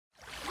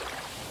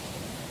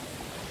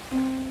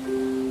Radio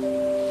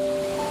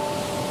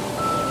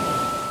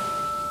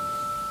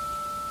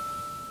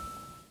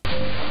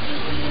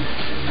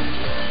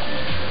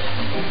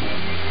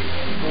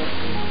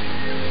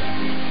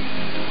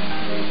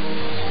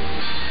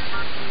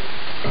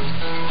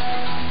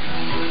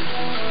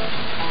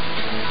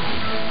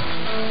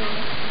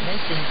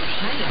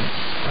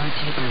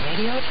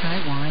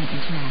Taiwan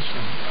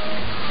International.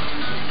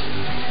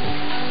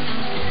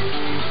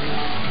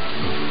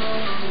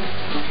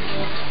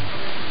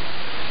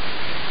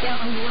 Now,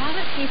 a lot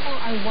of people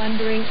are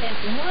wondering if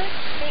U.S.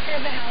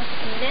 Speaker of the House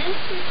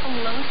Nancy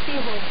Pelosi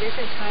will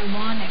visit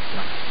Taiwan next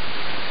month.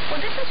 Well,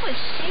 this is what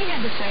she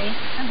had to say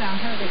about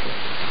her visit.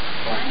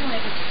 Well, I don't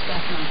like to discuss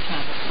my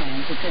travel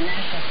plans.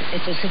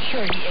 It's a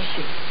security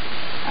issue.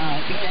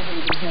 You never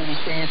even hear me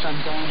say if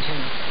I'm going to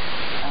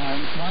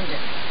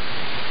London,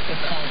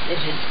 because it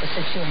is a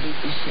security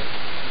issue.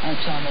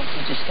 So I won't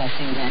be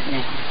discussing that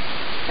now.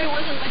 There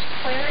wasn't much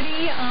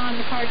clarity on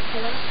the part of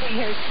Pelosi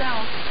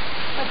herself,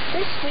 but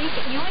this week,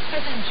 U.S.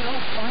 President Joe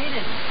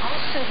Biden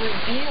also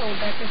revealed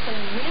that there's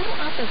some real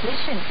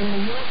opposition in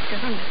the U.S.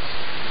 government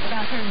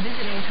about her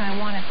visiting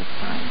Taiwan at this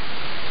time.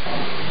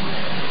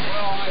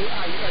 Well,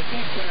 I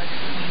think that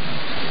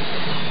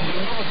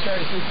the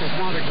military thinks it's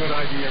not a good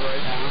idea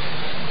right now,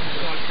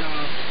 but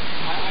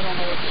I don't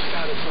know what the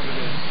status of it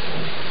is.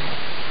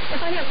 To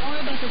find out more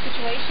about the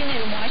situation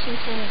in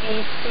Washington,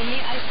 D.C.,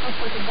 I spoke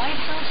with White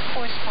House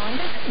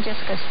correspondent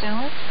Jessica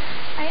Stone.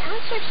 I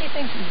asked her if she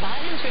thinks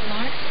Biden's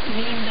remarks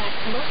mean that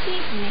Pelosi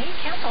may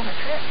cancel her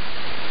trip.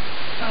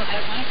 Well, I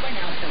want to point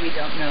out that we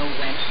don't know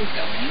when she's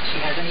going.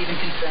 She hasn't even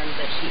confirmed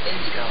that she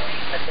is going,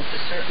 but this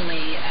is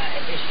certainly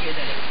an issue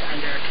that is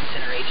under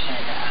consideration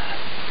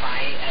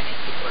by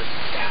Nancy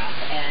Pelosi's staff.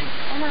 And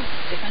former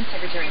Defense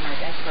Secretary Mark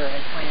Esper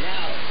has pointed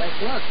out, like,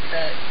 look,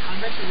 the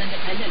Congress is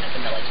independent of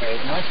the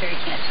military. The military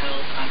can't tell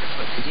Congress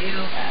what to do.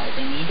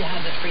 They need to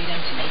have the freedom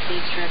to make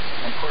these trips.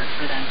 It's important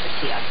for them to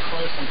see up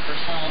close and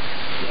personal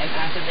the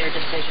impact of their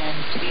decisions,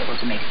 to be able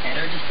to make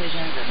better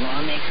decisions as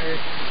lawmakers.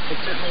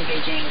 But certainly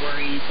Beijing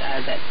worries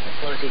that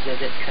Pelosi's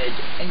visit could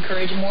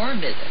encourage more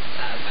visits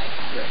by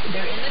Congress.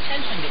 They're in the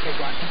tension because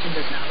Washington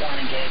does not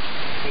want to give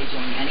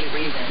Beijing any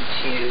reason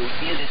to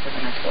view this as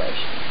an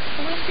escalation.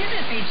 Well, we see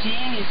that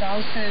Beijing is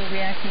also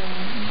reacting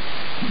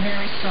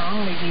very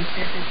strongly these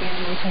days again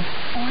with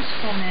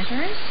forceful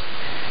measures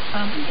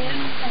if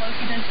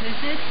Pelosi does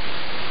visit.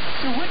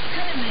 So what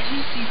kind of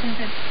measures do you think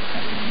that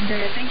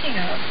they're thinking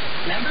of?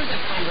 Members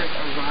of Congress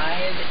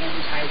arrive in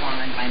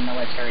Taiwan by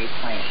military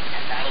plane,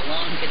 and that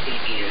alone could be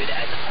viewed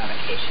as a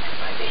provocation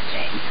by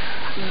Beijing.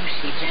 Hu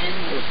Xijin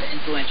is the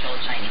influential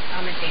Chinese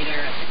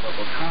commentator at the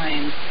Global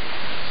Times.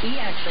 He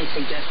actually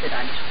suggested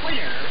on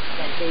Twitter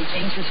that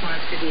Beijing's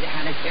response could be to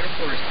have its Air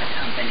Force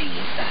accompany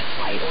that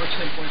flight or to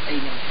enforce a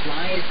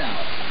no-fly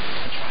zone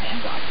to try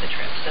and block the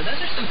trip. So those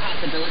are some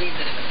possibilities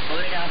that have been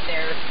floated out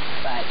there,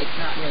 but it's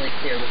not really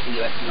clear what the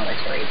U.S.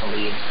 military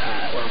believes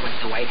or what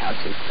the White House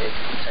is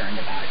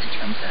concerned about in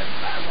terms of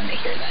when they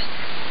hear that.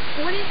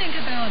 What do you think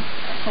about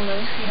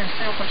Pelosi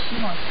herself, what she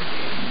wants to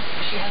do?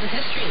 She has a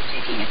history of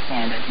taking a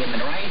stand on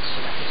human rights. She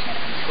went to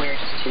Tiananmen Square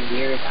just 2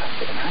 years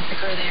after the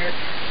massacre there.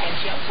 And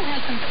she also has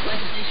some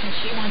legislation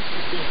she wants to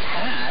see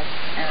passed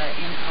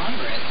in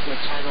Congress, which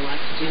has a lot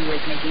to do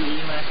with making the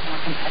U.S. more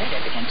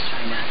competitive against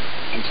China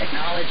in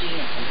technology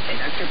and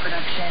semiconductor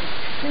production.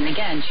 And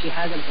again, she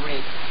has a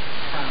break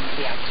from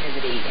the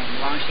activity in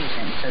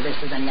Washington. So this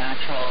is a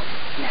natural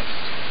next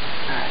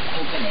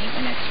opening,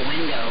 the next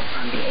window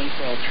from the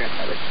April trip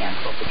that was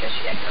canceled because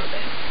she had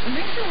COVID.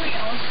 Recently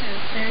also,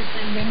 there's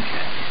an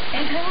impact.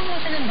 And Taiwan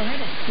wasn't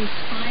invited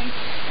despite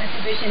a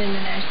provision in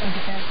the National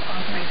Defense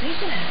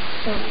Authorization Act.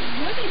 So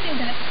what do you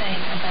think that's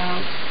saying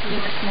about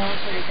U.S.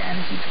 military's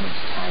attitude towards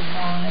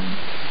Taiwan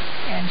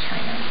and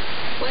China?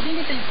 Well, I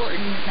think it's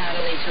important,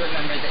 Natalie, to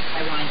remember that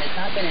Taiwan has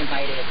not been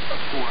invited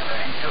before,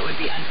 and so it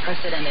would be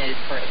unprecedented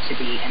for it to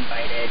be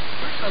invited.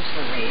 First hopes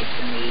were raised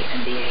in the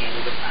NDA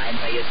that was signed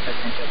by U.S.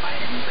 President Joe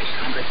Biden, in which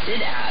Congress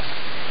did ask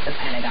the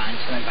Pentagon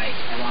to invite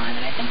Taiwan.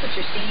 And I think what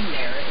you're seeing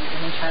there is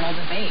an internal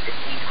debate.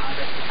 You're seeing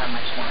Congress become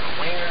much more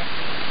aware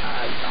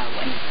of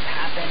what needs to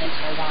happen in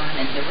Taiwan,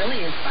 and there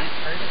really is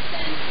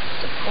bipartisan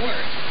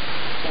support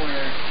for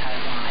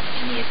Taiwan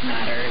in these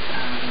matters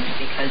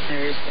because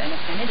there's an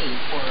affinity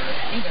for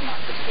any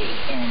democracy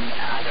in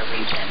the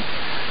region.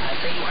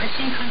 So you are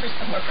seeing Congress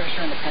put more pressure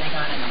on the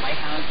Pentagon and the White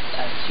House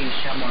to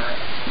show more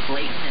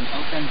blatant and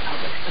open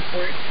public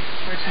support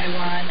for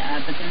Taiwan,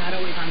 but they're not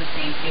always on the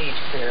same page,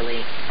 clearly.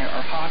 There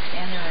are hawks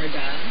and there are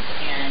doves,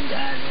 and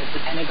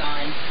the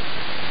Pentagon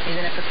is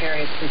in a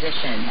precarious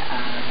position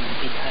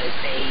because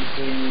they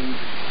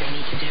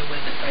need to do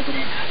what the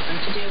president asked them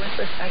to do with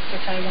respect to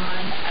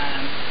Taiwan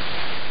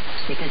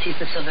because he's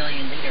the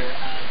civilian leader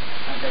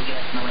of the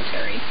U.S.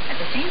 military. At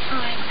the same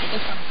time, I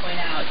just want to point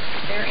out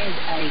there is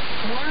a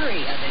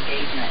flurry of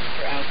engagement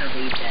throughout the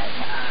region,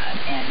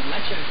 and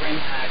much of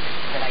RIMPAC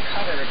that I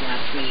covered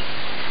last week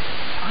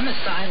on the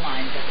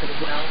sidelines, there could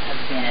well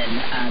have been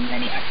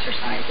many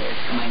exercises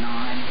going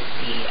on with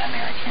the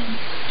Americans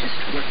just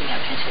looking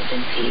at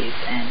contingencies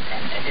and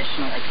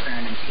additional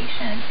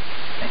experimentation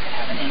that could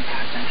have an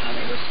impact on how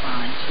they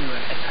respond to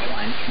a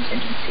Taiwan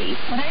contingency.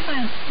 What I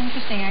found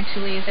interesting,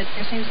 actually, is that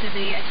there seems to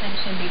be a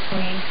tension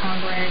between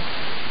Congress,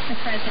 the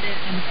President,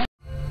 and the